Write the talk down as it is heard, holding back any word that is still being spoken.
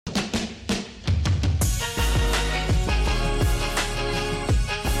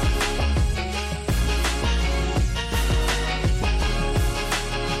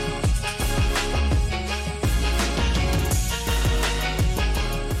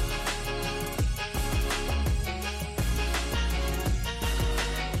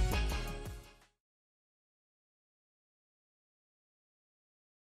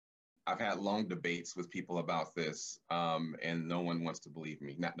I've had long debates with people about this, and no one wants to believe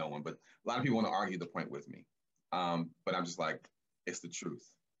me. Not no one, but a lot of people want to argue the point with me. But I'm just like, it's the truth.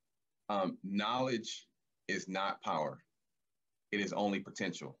 Knowledge is not power. It is only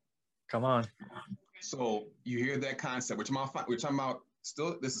potential. Come on. So you hear that concept, which we're talking about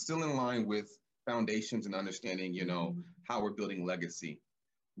still, this is still in line with foundations and understanding, how we're building legacy.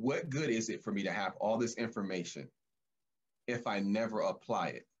 What good is it for me to have all this information if I never apply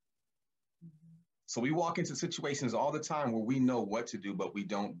it? So we walk into situations all the time where we know what to do, but we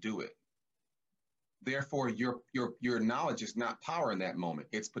don't do it. Therefore, your knowledge is not power in that moment.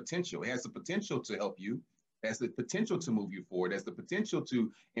 It's potential. It has the potential to help you. It has the potential to move you forward. It has the potential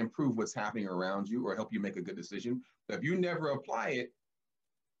to improve what's happening around you or help you make a good decision. But if you never apply it,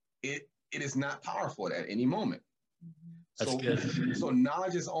 it is not powerful at any moment. That's good. So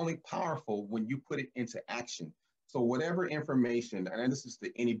knowledge is only powerful when you put it into action. So whatever information, and this is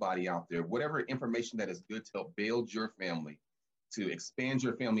to anybody out there, whatever information that is good to help build your family, to expand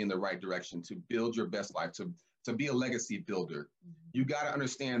your family in the right direction, to build your best life, to be a legacy builder, you got to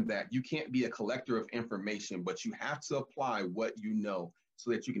understand that you can't be a collector of information, but you have to apply what you know so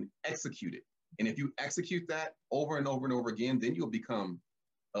that you can execute it. And if you execute that over and over and over again, then you'll become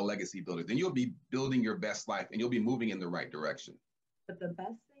a legacy builder. Then you'll be building your best life and you'll be moving in the right direction. But the best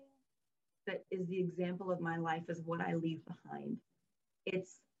thing that is the example of my life is what I leave behind.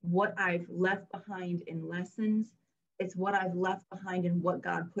 It's what I've left behind in lessons. It's what I've left behind in what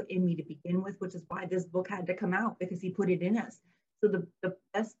God put in me to begin with, which is why this book had to come out, because he put it in us. So the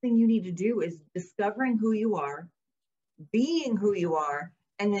best thing you need to do is discovering who you are, being who you are,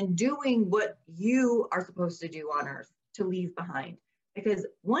 and then doing what you are supposed to do on earth to leave behind. Because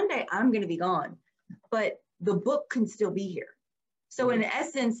one day I'm going to be gone, but the book can still be here. So in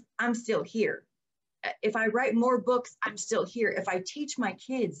essence, I'm still here. If I write more books, I'm still here. If I teach my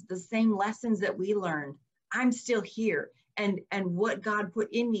kids the same lessons that we learned, I'm still here. And what God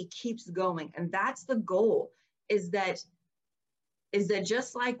put in me keeps going. And that's the goal, is that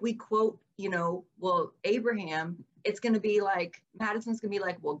just like we quote, Abraham, it's going to be like, Madison's going to be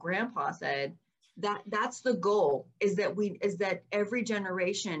like, well, Grandpa said. That's the goal, is that every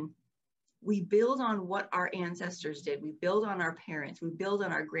generation, we build on what our ancestors did. We build on our parents. We build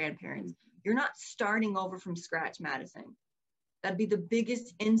on our grandparents. You're not starting over from scratch, Madison. That'd be the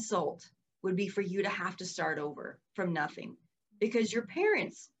biggest insult, would be for you to have to start over from nothing, because your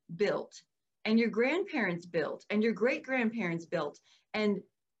parents built and your grandparents built and your great-grandparents built, and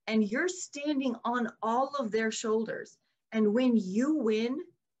you're standing on all of their shoulders. And when you win,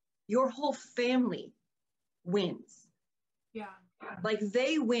 your whole family wins. Yeah. Like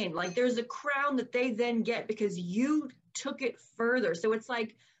they win, like there's a crown that they then get because you took it further. So it's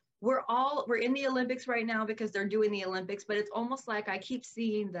like, we're in the Olympics right now because they're doing the Olympics, but it's almost like I keep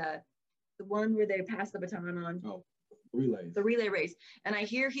seeing the one where they pass the baton on. Oh, relays. The relay race. And I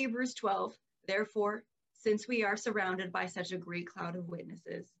hear Hebrews 12, therefore, since we are surrounded by such a great cloud of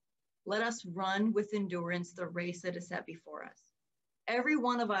witnesses, let us run with endurance the race that is set before us. Every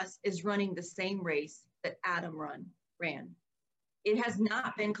one of us is running the same race that Adam ran. It has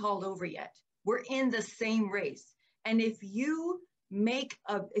not been called over yet. We're in the same race. And if you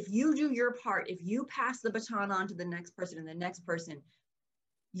do your part, if you pass the baton on to the next person and the next person,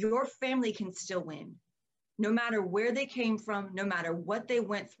 your family can still win. No matter where they came from, no matter what they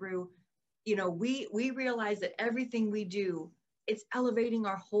went through, we realize that everything we do, it's elevating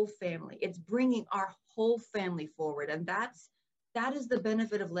our whole family. It's bringing our whole family forward. And that is the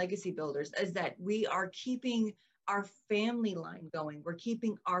benefit of legacy builders, is that we are keeping our family line going. We're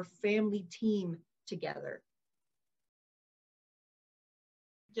keeping our family team together.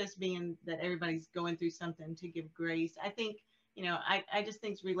 Just being that everybody's going through something, to give grace. I think, I just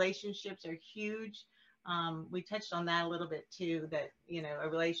think relationships are huge. We touched on that a little bit too, that, a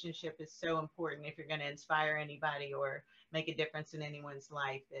relationship is so important if you're going to inspire anybody or make a difference in anyone's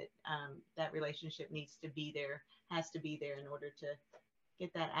life, that relationship needs to be there, has to be there in order to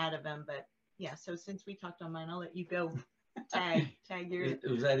get that out of them. But yeah, so since we talked on mine, I'll let you go. Tag yours.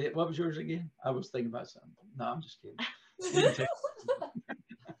 Was that it? What was yours again? I was thinking about something. No, I'm just kidding.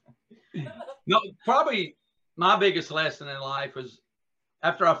 No, probably my biggest lesson in life was,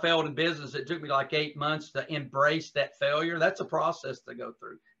 after I failed in business, it took me like 8 months to embrace that failure. That's a process to go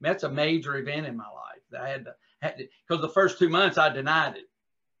through. I mean, that's a major event in my life that I had to, because the first 2 months I denied it.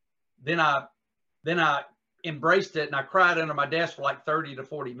 Then I embraced it, and I cried under my desk for like 30 to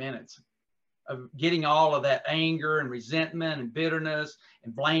 40 minutes of getting all of that anger and resentment and bitterness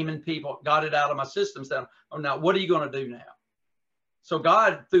and blaming people, got it out of my system. Said, oh, now what are you going to do now? So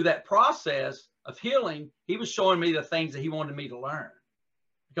God, through that process of healing, he was showing me the things that he wanted me to learn.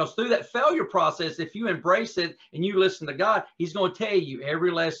 Because through that failure process, if you embrace it and you listen to God, he's going to tell you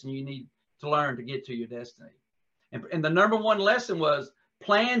every lesson you need to learn to get to your destiny. And the number one lesson was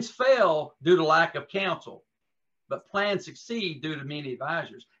plans fail due to lack of counsel, but plans succeed due to many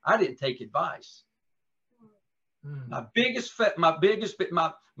advisors. I didn't take advice. My business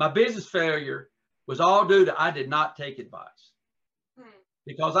failure was all due to I did not take advice.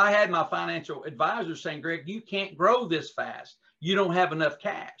 Because I had my financial advisor saying, Greg, you can't grow this fast. You don't have enough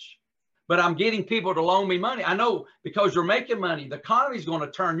cash. But I'm getting people to loan me money. I know because you're making money, the economy is going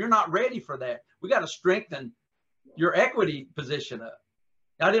to turn. You're not ready for that. We got to strengthen your equity position up.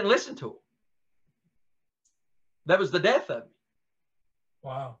 I didn't listen to him. That was the death of me.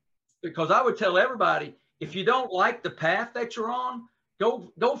 Wow. Because I would tell everybody, if you don't like the path that you're on,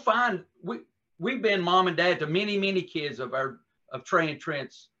 go find. We've been mom and dad to many kids of Trey and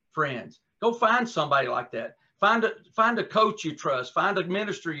Trent's friends. Go find somebody like that. Find a coach you trust. Find a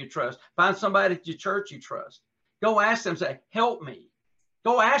minister you trust. Find somebody at your church you trust. Go ask them, say, help me.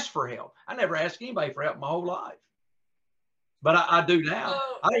 Go ask for help. I never asked anybody for help my whole life. But I do now.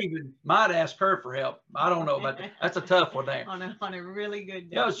 I even might ask her for help. I don't know about that. That's a tough one there. on a really good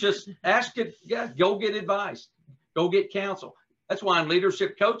day. No, it's just ask it. Yeah, go get advice. Go get counsel. That's why I'm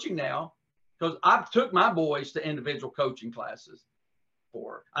leadership coaching now, because I took my boys to individual coaching classes.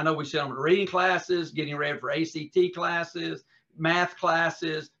 I know we send them to reading classes, getting ready for ACT classes, math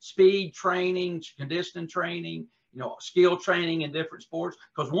classes, speed training, conditioning training, skill training in different sports,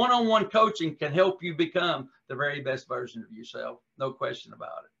 because one-on-one coaching can help you become the very best version of yourself. No question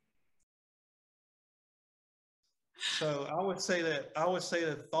about it. So I would say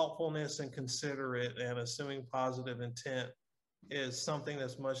that thoughtfulness and considerate and assuming positive intent is something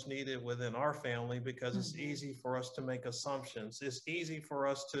that's much needed within our family, because it's easy for us to make assumptions. It's easy for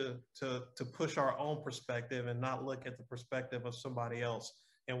us to push our own perspective and not look at the perspective of somebody else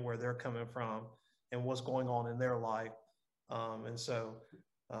and where they're coming from and what's going on in their life. And so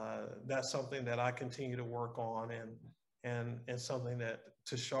that's something that I continue to work on, and something that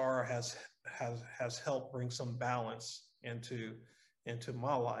Tashara has helped bring some balance into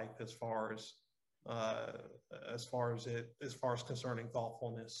my life as far as concerning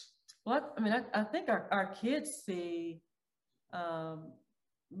thoughtfulness. Well, I mean, I think our kids see,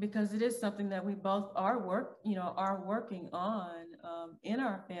 because it is something that we both are working on in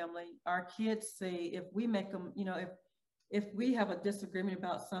our family. Our kids see, if we make them, if we have a disagreement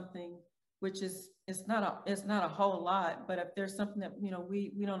about something, which is it's not a whole lot, but if there's something that we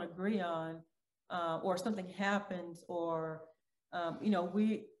don't agree on, or something happens, or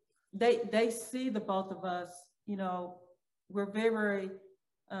they see the both of us, we're very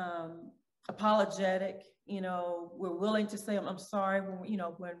apologetic, we're willing to say I'm sorry when we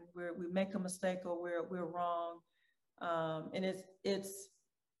make a mistake or we're wrong, and it's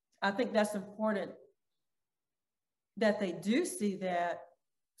I think that's important that they do see that,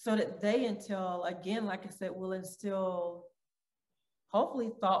 so that they again, like I said, will instill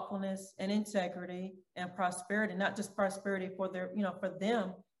hopefully thoughtfulness and integrity and prosperity, not just prosperity for for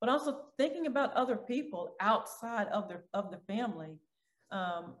them, but also thinking about other people outside of the family.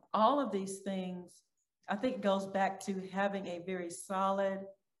 All of these things, I think, goes back to having a very solid,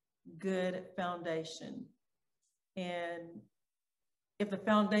 good foundation. And if the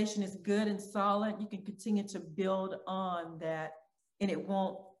foundation is good and solid, you can continue to build on that, and it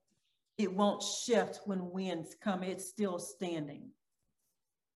won't shift when winds come. It's still standing.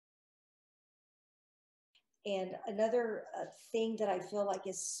 And another thing that I feel like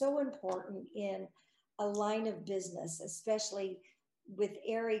is so important in a line of business, especially with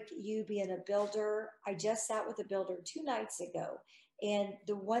Eric, you being a builder. I just sat with a builder 2 nights ago. And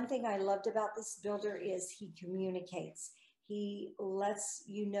the one thing I loved about this builder is he communicates. He lets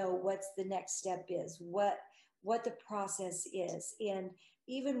you know what's the next step is, what the process is. And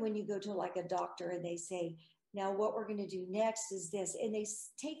even when you go to like a doctor and they say, now what we're going to do next is this, and they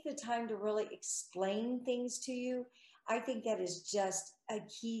take the time to really explain things to you, I think that is just a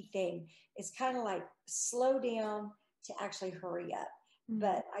key thing. It's kind of like slow down to actually hurry up.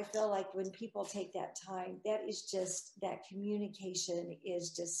 But I feel like when people take that time, that communication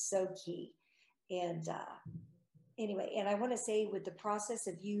is just so key. And anyway, and I want to say, with the process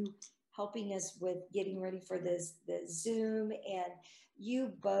of you helping us with getting ready for the Zoom, and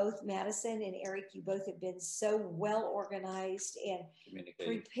you both, Madison and Eric, you both have been so well organized and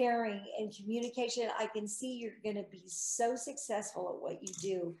preparing and communication. I can see you're going to be so successful at what you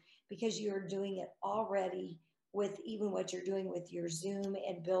do, because you're doing it already with even what you're doing with your Zoom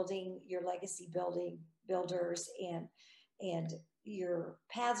and building your legacy builders and your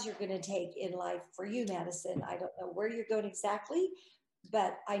paths you're going to take in life. For you, Madison, I don't know where you're going exactly,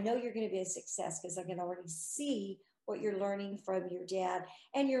 but I know you're going to be a success because I can already see what you're learning from your dad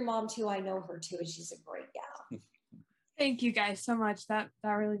and your mom too. I know her too, and she's a great gal. Thank you guys so much. That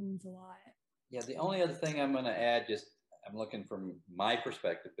really means a lot. Yeah, the only other thing I'm going to add, just I'm looking from my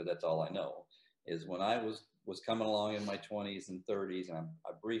perspective, because that's all I know, is when I was coming along in my 20s and 30s, and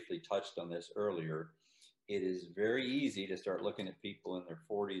I briefly touched on this earlier, it is very easy to start looking at people in their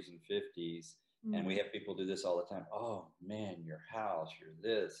 40s and 50s, and we have people do this all the time. Oh man, your house, you're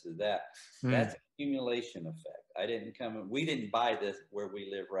this, or that. That's accumulation effect. We didn't buy this where we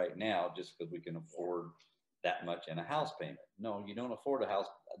live right now just because we can afford that much in a house payment. No, you don't afford a house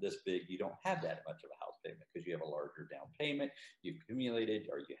this big. You don't have that much of a house payment because you have a larger down payment, you've accumulated,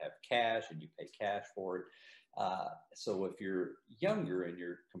 or you have cash and you pay cash for it. So if you're younger and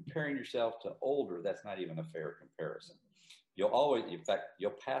you're comparing yourself to older, that's not even a fair comparison. You'll always, in fact,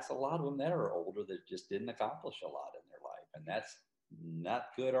 you'll pass a lot of them that are older that just didn't accomplish a lot in their life. And that's not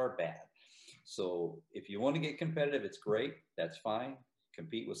good or bad. So if you want to get competitive, it's great. That's fine.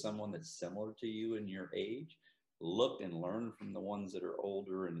 Compete with someone that's similar to you in your age. Look and learn from the ones that are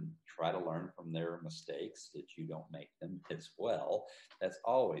older and try to learn from their mistakes that you don't make them as well. That's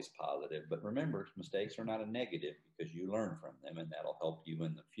always positive. But remember, mistakes are not a negative because you learn from them, and that'll help you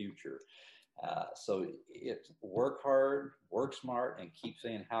in the future. So it's work hard, work smart, and keep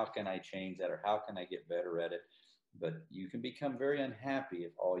saying, how can I change that, or how can I get better at it? But you can become very unhappy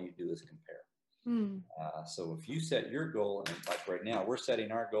if all you do is compare. So if you set your goal, and like right now, we're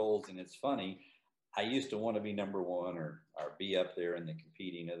setting our goals, and it's funny, I used to want to be number one or be up there in the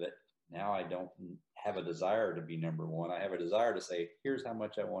competing of it. Now I don't have a desire to be number one. I have a desire to say, here's how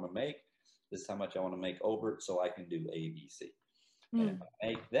much I want to make. This is how much I want to make over it so I can do A, B, C. And if I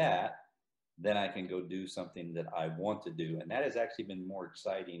make that, then I can go do something that I want to do. And that has actually been more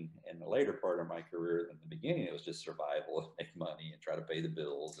exciting in the later part of my career than the beginning. It was just survival and make money and try to pay the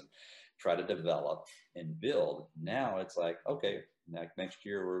bills and try to develop and build. Now it's like, okay, next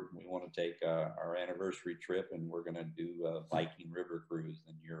year we want to take our anniversary trip, and we're going to do a Viking river cruise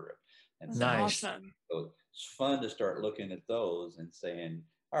in Europe. And Nice. Awesome. so it's fun to start looking at those and saying,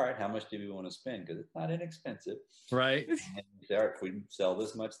 all right, how much do we want to spend? Because it's not inexpensive. Right. And if we sell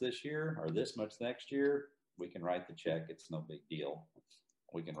this much this year or this much next year, we can write the check. It's no big deal.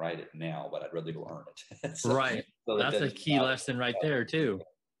 We can write it now, but I'd rather go earn it. Right. That's a key lesson right there too.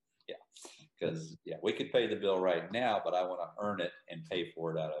 Yeah. Because we could pay the bill right now, but I want to earn it and pay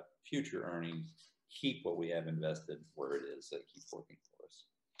for it out of future earnings. Keep what we have invested where it is. So keep working for us.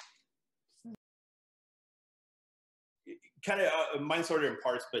 Kind of mine sort of in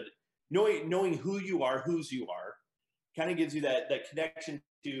parts, but knowing who you are, whose you are, kind of gives you that connection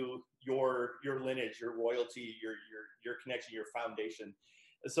to your lineage, your royalty, your connection, your foundation.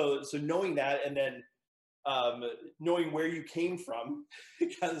 So knowing that, and then knowing where you came from,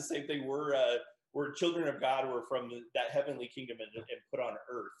 kind of the same thing. We're children of God. We're from that heavenly kingdom and put on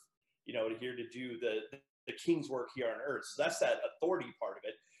earth, here to do the king's work here on earth. So that's that authority part of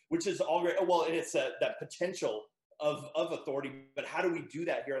it, which is all great. Well, and it's that potential of authority, but how do we do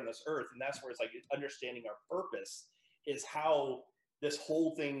that here on this earth? And that's where it's like understanding our purpose is how this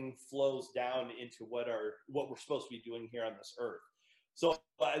whole thing flows down into what we're supposed to be doing here on this earth. So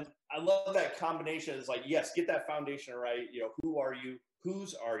I love that combination. It's like, yes, get that foundation right. Who are you?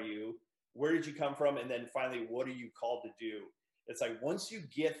 Whose are you? Where did you come from? And then finally, what are you called to do? It's like, once you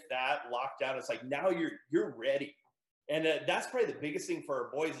get that locked down, it's like, now you're ready. And that's probably the biggest thing for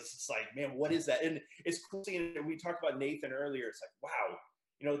our boys. It's just like, man, what is that? And it's cool seeing, we talked about Nathan earlier. It's like,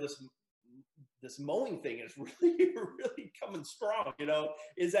 wow, this mowing thing is really, really coming strong.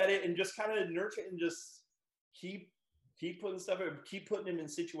 Is that it? And just kind of nurture and just keep putting stuff, keep putting him in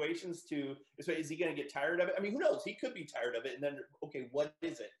situations is he going to get tired of it? I mean, who knows? He could be tired of it. And then, okay, what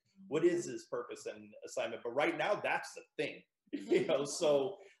is it? What is his purpose and assignment? But right now, that's the thing,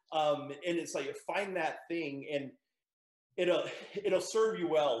 so, and it's like, find that thing, and it'll serve you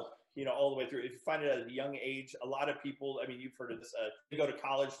well, all the way through. If you find it at a young age, a lot of people, I mean, you've heard of this, they go to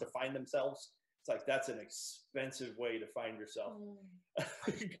college to find themselves. It's like, that's an expensive way to find yourself.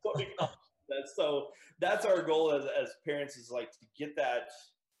 So that's our goal as parents, is like to get that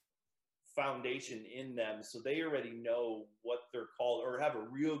foundation in them so they already know what they're called, or have a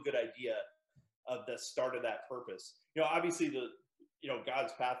real good idea of the start of that purpose. Obviously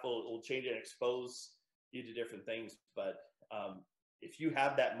God's path will change and expose you to different things, but if you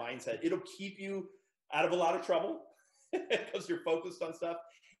have that mindset, it'll keep you out of a lot of trouble because you're focused on stuff,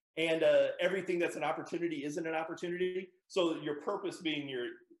 and everything that's an opportunity isn't an opportunity. So your purpose being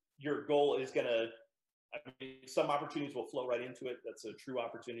your goal is gonna, some opportunities will flow right into it. That's a true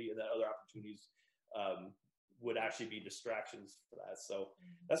opportunity, and then other opportunities would actually be distractions for that. So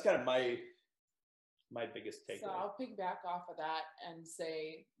that's kind of my biggest takeaway. So I'll piggyback off of that and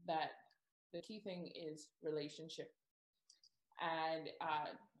say that the key thing is relationship, and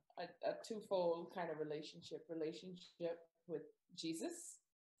a twofold kind of relationship with Jesus,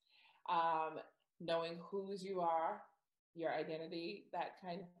 knowing whose you are, your identity, that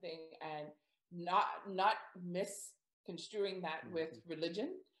kind of thing, and not misconstruing that with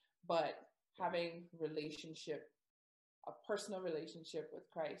religion, but having relationship, a personal relationship with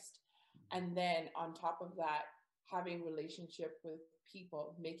Christ. And then on top of that, having relationship with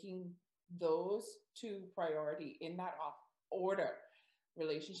people, making those two priority in that order: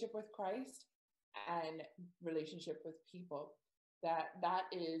 relationship with Christ and relationship with people. That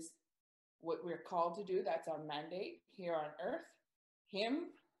is what we're called to do. That's our mandate here on earth.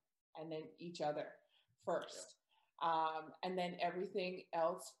 Him, and then each other first. And then everything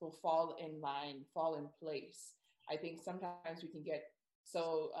else will fall in line, fall in place. I think sometimes we can get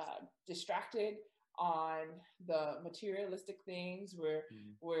so distracted on the materialistic things.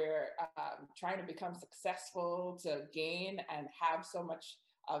 We're trying to become successful, to gain and have so much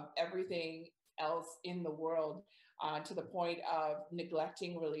of everything else in the world, to the point of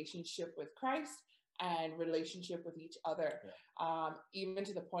neglecting relationship with Christ and relationship with each other, even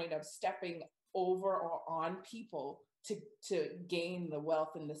to the point of stepping over or on people to gain the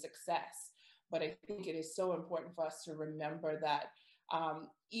wealth and the success. But I think it is so important for us to remember that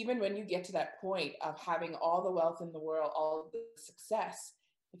even when you get to that point of having all the wealth in the world, all the success,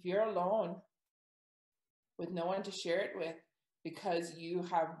 if you're alone with no one to share it with, because you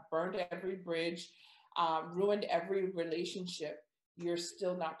have burned every bridge, ruined every relationship, you're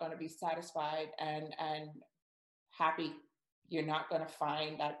still not going to be satisfied and happy. You're not going to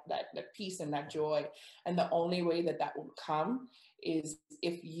find that peace and that joy. And the only way that will come is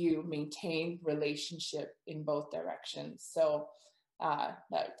if you maintain relationship in both directions. So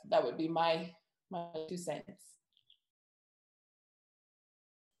that would be my 2 cents.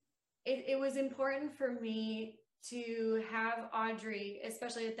 It was important for me to have Audrey,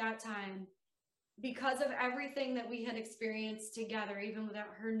 especially at that time, because of everything that we had experienced together, even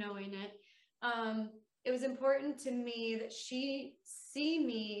without her knowing it. It was important to me that she see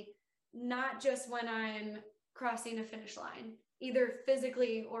me not just when I'm crossing a finish line, either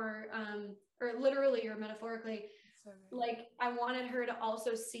physically or literally or metaphorically. Like, I wanted her to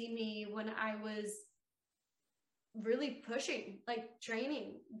also see me when I was really pushing, like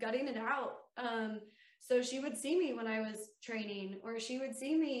training, gutting it out. So she would see me when I was training, or she would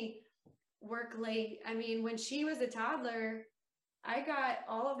see me work late. I mean, when she was a toddler, I got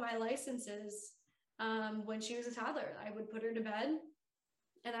all of my licenses when she was a toddler. I would put her to bed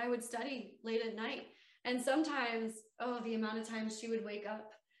and I would study late at night. And sometimes, the amount of times she would wake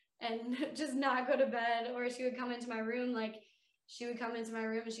up and just not go to bed, or she would come into my room, and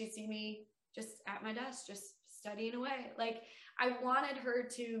she'd see me just at my desk, just studying away. Like, I wanted her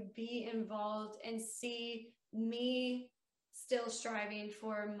to be involved and see me still striving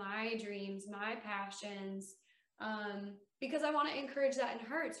for my dreams, my passions, because I want to encourage that in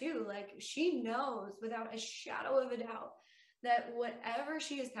her too. Like, she knows without a shadow of a doubt that whatever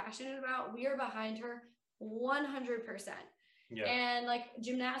she is passionate about, we are behind her 100%. Yeah. And like,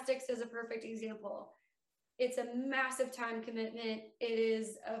 gymnastics is a perfect example. It's a massive time commitment. It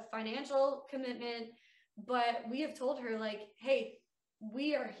is a financial commitment, but we have told her, like, hey,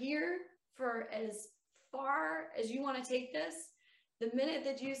 we are here for as far as you want to take this. The minute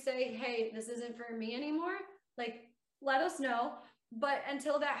that you say, hey, this isn't for me anymore, like, let us know. But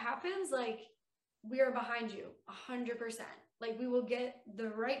until that happens, like, we are behind you 100%. Like, we will get the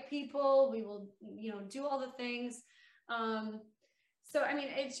right people. We will, do all the things. So, I mean,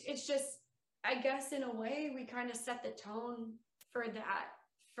 it's just, I guess in a way we kind of set the tone for that,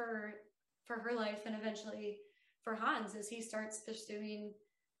 for her life, and eventually for Hans as he starts pursuing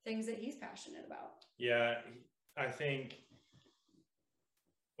things that he's passionate about. Yeah, I think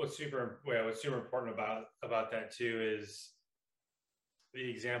what's super important about that too is the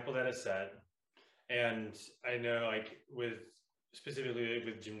example that is set. And I know, like, specifically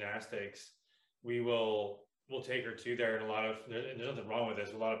with gymnastics, we'll take her to there, and there's nothing wrong with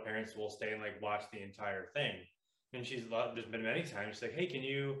this. A lot of parents will stay and like watch the entire thing. And there's been many times she's like, hey, can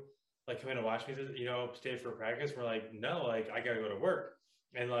you like come in and watch me, stay for practice? We're like, no, like, I gotta go to work.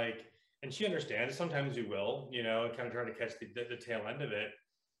 And she understands. Sometimes we will, kind of try to catch the tail end of it.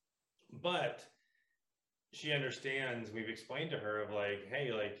 But she understands. We've explained to her of like,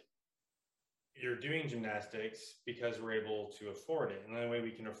 hey, like, you're doing gymnastics because we're able to afford it. And the only way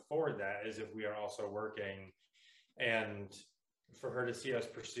we can afford that is if we are also working. And for her to see us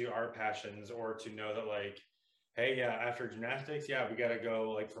pursue our passions, or to know that, like, hey, yeah, after gymnastics, yeah, we got to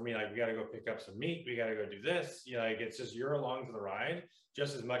go, like for me, like we got to go pick up some meat. We got to go do this. You know, like it's just, you're along for the ride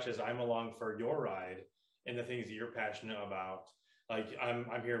just as much as I'm along for your ride and the things that you're passionate about. Like I'm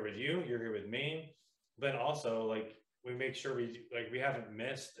here with you, you're here with me. But also like we make sure we haven't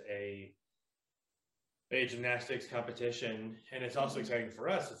missed a gymnastics competition. And it's also exciting for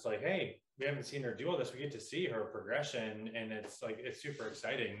us. It's like, hey, we haven't seen her do all this. We get to see her progression, and it's like, it's super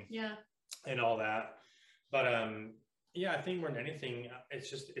exciting. Yeah. And all that. But yeah, I think more than anything,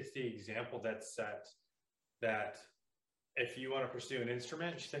 it's the example that's set, that if you want to pursue an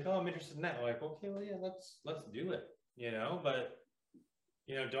instrument, she's like, oh, I'm interested in that. I'm like, okay, well, yeah, let's do it, you know, but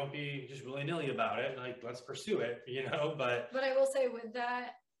you know, don't be just willy-nilly about it. Like, let's pursue it, you know, but I will say with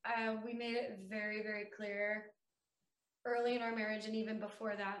that, we made it very, very clear early in our marriage, and even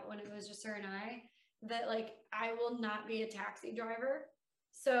before that, when it was just her and I, that like, I will not be a taxi driver.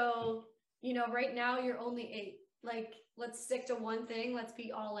 So, you know, right now you're only 8. Like, let's stick to one thing. Let's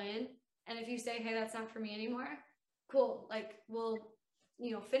be all in. And if you say, hey, that's not for me anymore, cool. Like, we'll,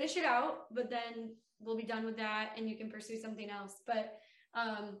 you know, finish it out, but then we'll be done with that and you can pursue something else. But,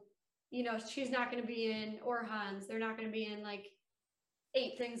 you know, she's not going to be in, or Hans, they're not going to be in like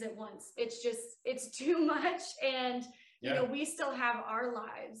 8 things at once. It's just, it's too much. And, you know, we still have our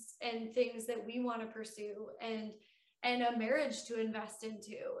lives and things that we want to pursue, and a marriage to invest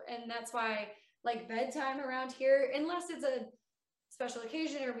into. And that's why like bedtime around here, unless it's a special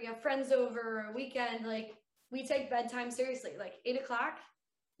occasion or we have friends over or a weekend, like we take bedtime seriously. Like 8 o'clock,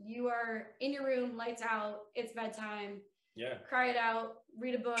 you are in your room, lights out, it's bedtime. Yeah. Cry it out,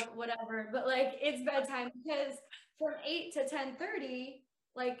 read a book, whatever. But like, it's bedtime, because from 8 to 10:30,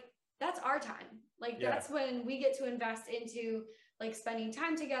 like that's our time. Like that's when we get to invest into like spending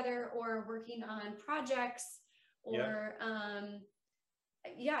time together or working on projects, or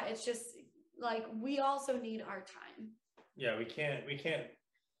it's just like, we also need our time. Yeah, we can't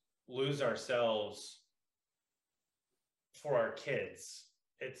lose ourselves for our kids.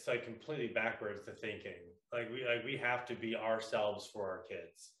 It's like completely backwards to thinking. Like we have to be ourselves for our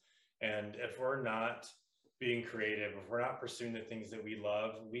kids. And if we're not being creative, if we're not pursuing the things that we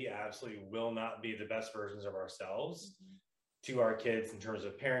love, we absolutely will not be the best versions of ourselves to our kids in terms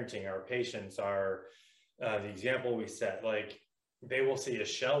of parenting, our patience, our the example we set. Like, they will see a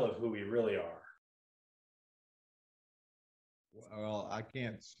shell of who we really are. Well, I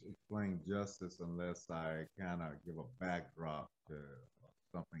can't explain justice unless I kind of give a backdrop to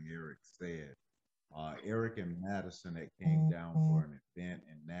something Eric said. Eric and Madison that came down for an event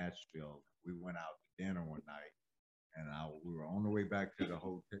in Nashville. We went out to dinner one night, and we were on the way back to the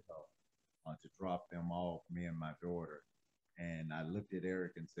hotel to drop them off, me and my daughter. And I looked at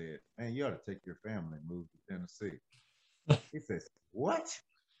Eric and said, man, you ought to take your family and move to Tennessee. He says, what?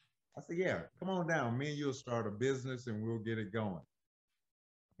 I said, yeah, come on down. Me and you'll start a business and we'll get it going.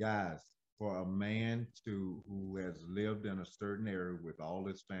 Guys, for a man who has lived in a certain area with all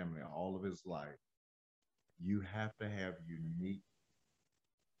his family, all of his life, you have to have unique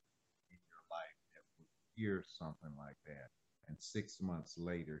in your life that would hear something like that. And 6 months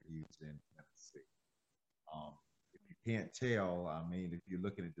later, he was in Tennessee. If you can't tell, I mean, if you're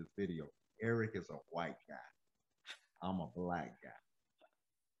looking at this video, Eric is a white guy. I'm a black guy.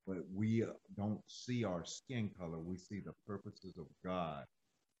 But we don't see our skin color. We see the purposes of God.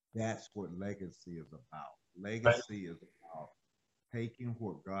 That's what legacy is about. Legacy is about taking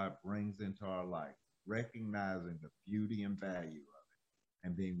what God brings into our life, recognizing the beauty and value of it,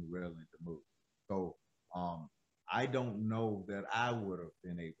 and being willing to move. So I don't know that I would have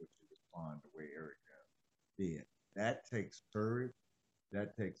been able to respond the way Eric did. That takes courage.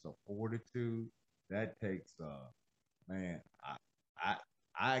 That takes a fortitude. That takes, man,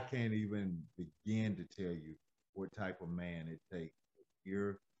 I can't even begin to tell you what type of man it takes to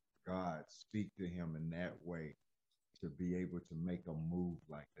hear God speak to him in that way, to be able to make a move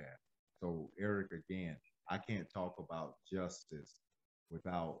like that. So, Eric, again, I can't talk about justice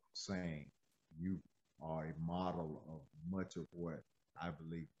without saying you are a model of much of what I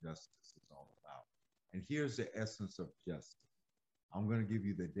believe justice is all about. And here's the essence of justice. I'm going to give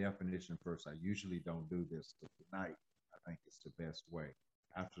you the definition first. I usually don't do this, but tonight I think it's the best way.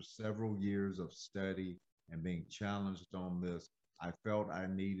 After several years of study and being challenged on this, I felt I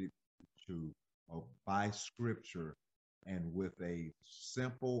needed to, by scripture and with a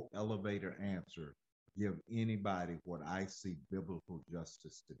simple elevator answer, give anybody what I see biblical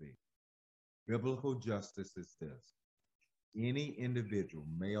justice to be. Biblical justice is this: any individual,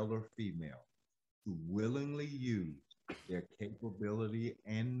 male or female, who willingly use their capability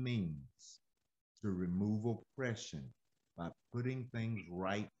and means to remove oppression by putting things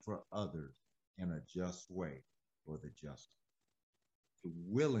right for others in a just way. for the just, to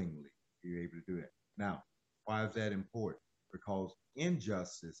willingly be able to do that. Now, why is that important? Because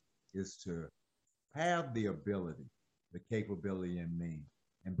injustice is to have the ability, the capability and means,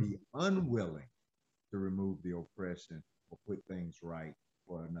 and be unwilling to remove the oppression or put things right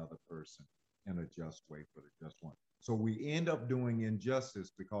for another person in a just way for the just one. So we end up doing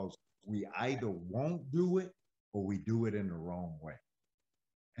injustice because we either won't do it or we do it in the wrong way.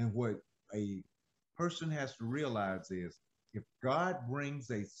 And what a person has to realize is if God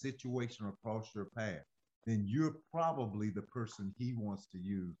brings a situation across your path, then you're probably the person he wants to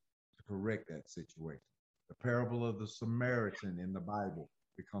use to correct that situation. The parable of the Samaritan in the Bible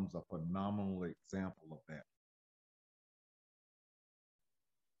becomes a phenomenal example of that.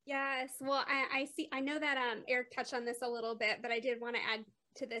 Yes, well, I know that Eric touched on this a little bit, but I did want to add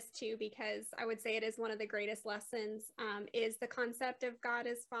to this too, because I would say it is one of the greatest lessons, is the concept of God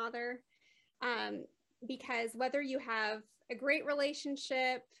as Father. Because whether you have a great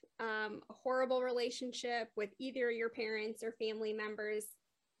relationship, a horrible relationship with either your parents or family members,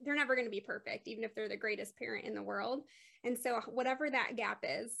 they're never going to be perfect, even if they're the greatest parent in the world. And so whatever that gap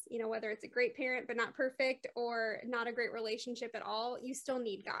is, you know, whether it's a great parent but not perfect, or not a great relationship at all, you still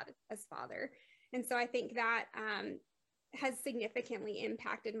need God as Father. And so I think that has significantly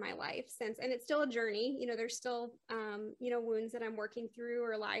impacted my life since, and it's still a journey. You know, there's still, you know, wounds that I'm working through,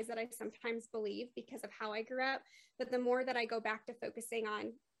 or lies that I sometimes believe because of how I grew up. But the more that I go back to focusing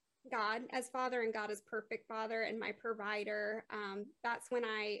on God as Father and God as perfect Father and my provider, that's when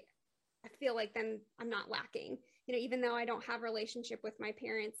I feel like then I'm not lacking. You know, even though I don't have a relationship with my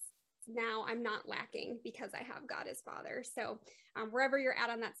parents now, I'm not lacking because I have God as Father. So wherever you're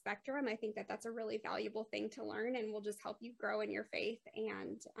at on that spectrum, I think that that's a really valuable thing to learn, and will just help you grow in your faith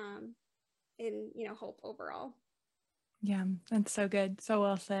and in, you know, hope overall. Yeah, that's so good. So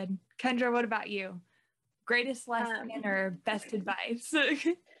well said. Kendra, what about you? Greatest lesson or best advice?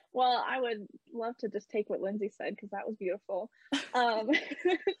 Well, I would love to just take what Lindsay said, because that was beautiful.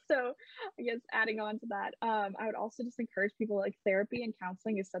 So I guess adding on to that, I would also just encourage people, like, therapy and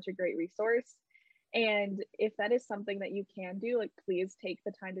counseling is such a great resource. And if that is something that you can do, like, please take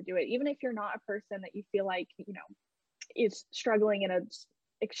the time to do it. Even if you're not a person that you feel like, you know, is struggling in an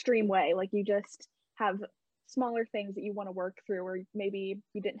extreme way, like you just have smaller things that you want to work through, or maybe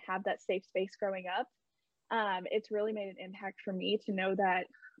you didn't have that safe space growing up. It's really made an impact for me to know that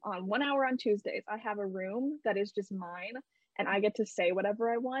on 1 hour on Tuesdays, I have a room that is just mine, and I get to say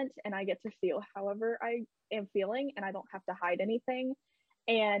whatever I want, and I get to feel however I am feeling, and I don't have to hide anything.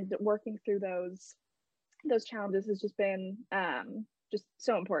 And working through those challenges has just been just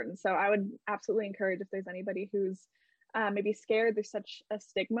so important. So I would absolutely encourage, if there's anybody who's maybe scared, there's such a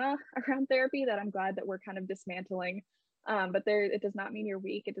stigma around therapy that I'm glad that we're kind of dismantling. But it does not mean you're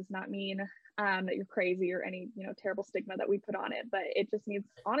weak. It does not mean that you're crazy, or any, you know, terrible stigma that we put on it. But it just means,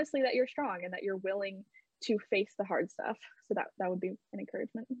 honestly, that you're strong and that you're willing to face the hard stuff. So that would be an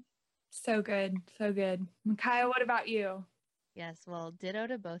encouragement. So good. So good. Micaiah, what about you? Yes, well, ditto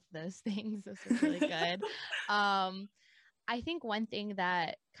to both of those things. This is really good. I think one thing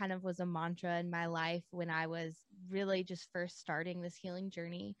that kind of was a mantra in my life when I was really just first starting this healing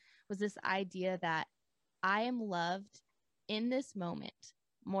journey was this idea that I am loved in this moment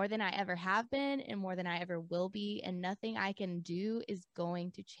more than I ever have been and more than I ever will be. And nothing I can do is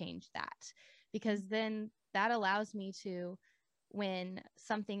going to change that, because then that allows me to, when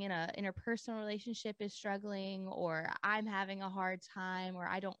something in a interpersonal relationship is struggling, or I'm having a hard time, or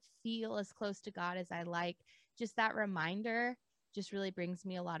I don't feel as close to God as I like, just that reminder just really brings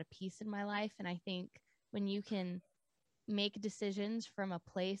me a lot of peace in my life. And I think when you can make decisions from a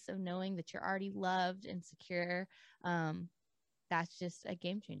place of knowing that you're already loved and secure, that's just a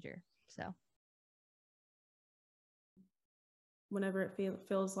game changer. So whenever it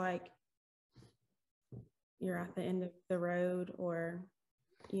feels like you're at the end of the road, or,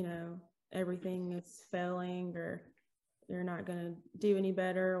 you know, everything is failing, or you're not going to do any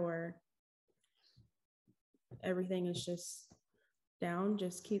better, or everything is just down,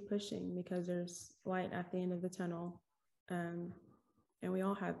 just keep pushing, because there's light at the end of the tunnel. And we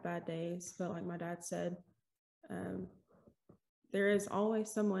all have bad days, but like my dad said, there is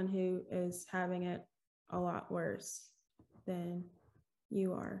always someone who is having it a lot worse than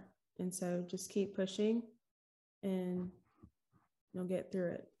you are. And so just keep pushing and you'll get through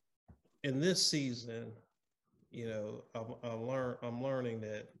it. In this season, you know, I'm learning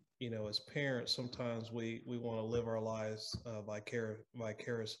that, you know, as parents, sometimes we want to live our lives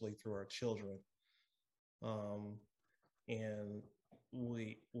vicariously through our children. And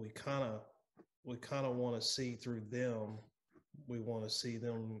we kind of want to see through them. We want to see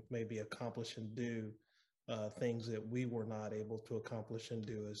them maybe accomplish and do things that we were not able to accomplish and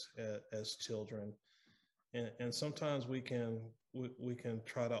do as children. And sometimes we can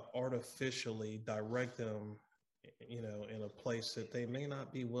try to artificially direct them, you know, in a place that they may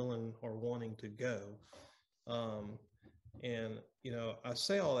not be willing or wanting to go. And, you know, I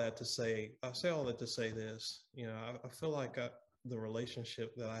say all that to say this, you know, I feel like the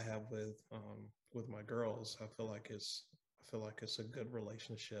relationship that I have with my girls, I feel like it's a good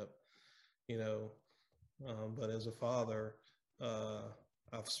relationship, you know, but as a father,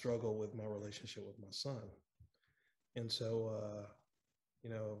 I've struggled with my relationship with my son. And so, you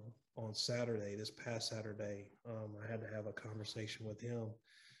know, on Saturday, this past Saturday, I had to have a conversation with him.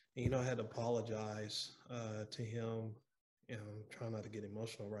 And, you know, I had to apologize to him. You know, I'm trying not to get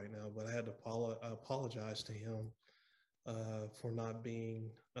emotional right now, but I had to apologize to him for not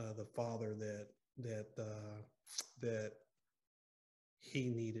being the father that he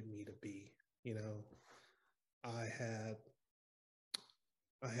needed me to be. You know, I had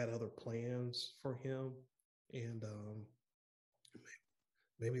other plans for him, and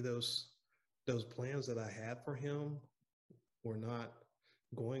maybe those plans that I had for him were not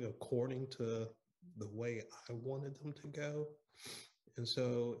going according to the way I wanted them to go. And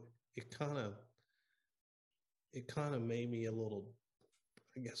so it kind of made me a little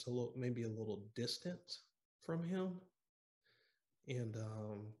distant from him. And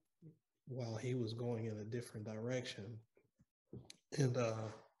while he was going in a different direction, and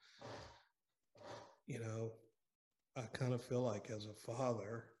you know, I kind of feel like as a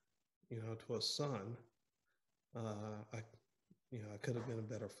father, you know, to a son, I could have been a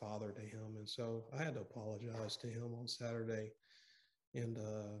better father to him. And so I had to apologize to him on Saturday. And,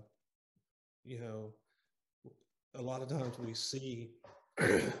 you know, a lot of times we see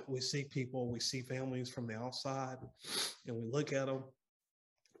people, we see families from the outside, and we look at them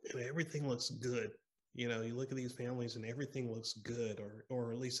and everything looks good. You know, you look at these families and everything looks good,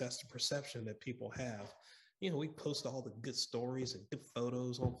 or at least that's the perception that people have. You know, we post all the good stories and good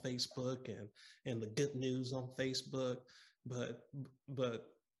photos on Facebook and the good news on Facebook. But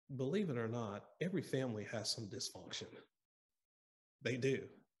believe it or not, every family has some dysfunction. They do.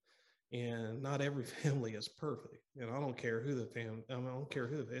 And not every family is perfect. And I don't care who I don't care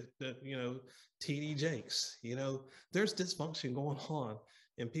who, you know, TD Jakes, you know, there's dysfunction going on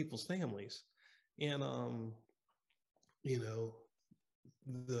in people's families. And, you know,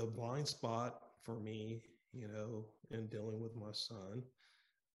 the blind spot for me, you know, in dealing with my son,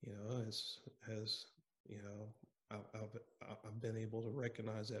 you know, has you know, I've been able to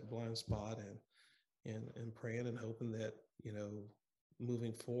recognize that blind spot and praying and hoping that, you know,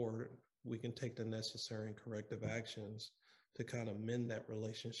 moving forward, we can take the necessary and corrective actions to kind of mend that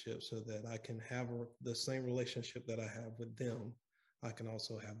relationship so that I can have the same relationship that I have with them. I can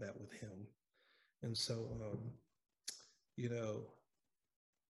also have that with him. And so, you know,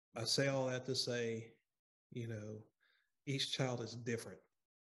 I say all that to say, you know, each child is different.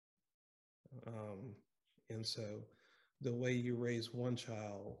 And so the way you raise one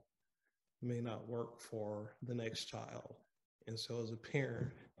child may not work for the next child. And so as a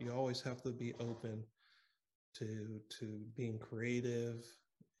parent, you always have to be open to being creative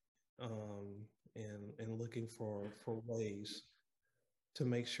and looking for ways to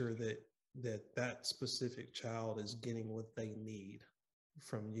make sure that specific child is getting what they need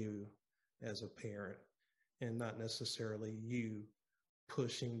from you as a parent, and not necessarily you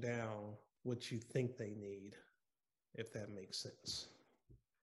pushing down what you think they need, if that makes sense.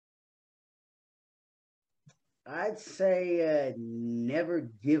 I'd say never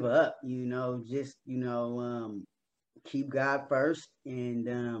give up, you know, just, you know, keep God first,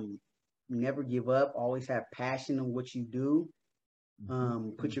 and never give up. Always have passion in what you do.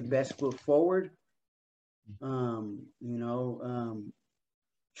 Put your best foot forward. You know,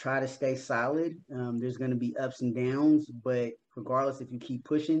 try to stay solid. There's going to be ups and downs, but regardless, if you keep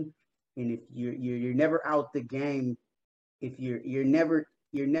pushing, and if you're never out the game, if you're never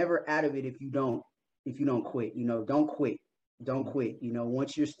out of it if you don't quit. You know, don't quit. You know,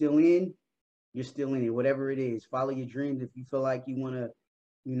 once you're still in it, whatever it is. Follow your dreams. If you feel like you want to,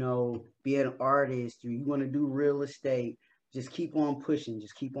 you know, be an artist, or you want to do real estate, just keep on pushing.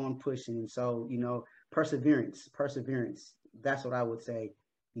 And so, you know, perseverance. That's what I would say.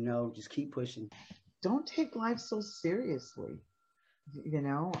 You know, just keep pushing. Don't take life so seriously. You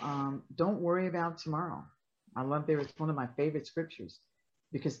know, don't worry about tomorrow. I love there. It's one of my favorite scriptures,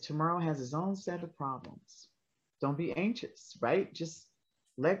 because tomorrow has its own set of problems. Don't be anxious, right? Just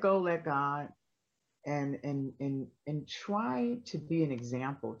let go, let God, and try to be an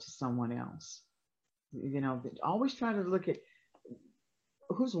example to someone else. You know, always try to look at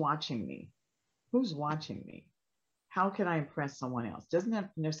who's watching me. who's watching me? How can I impress someone else? Doesn't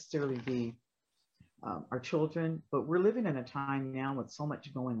have to necessarily be our children, but we're living in a time now with so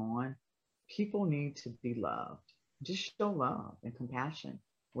much going on. People need to be loved. Just show love and compassion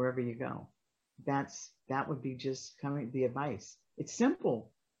wherever you go. That would be just the advice. It's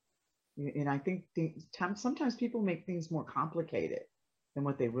simple. And I think sometimes people make things more complicated than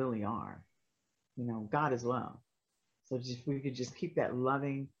what they really are. You know, God is love. So if we could just keep that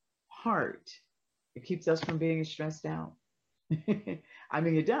loving heart, it keeps us from being stressed out. I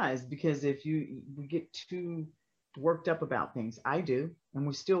mean, it does, because if we get too worked up about things, I do, and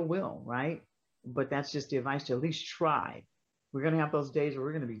we still will, right? But that's just the advice to at least try. We're going to have those days where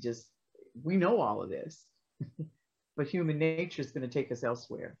we're going to be we know all of this, but human nature is going to take us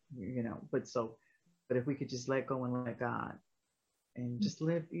elsewhere, you know. But if we could just let go and let God and just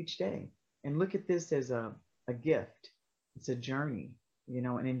live each day and look at this as a gift. It's a journey, you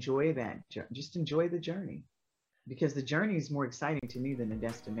know, and enjoy that. Just enjoy the journey, because the journey is more exciting to me than the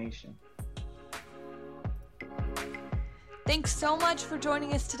destination. Thanks so much for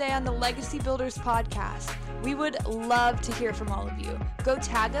joining us today on the Legacy Builders podcast. We would love to hear from all of you. Go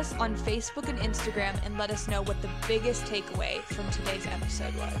tag us on Facebook and Instagram and let us know what the biggest takeaway from today's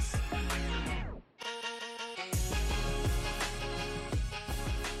episode was.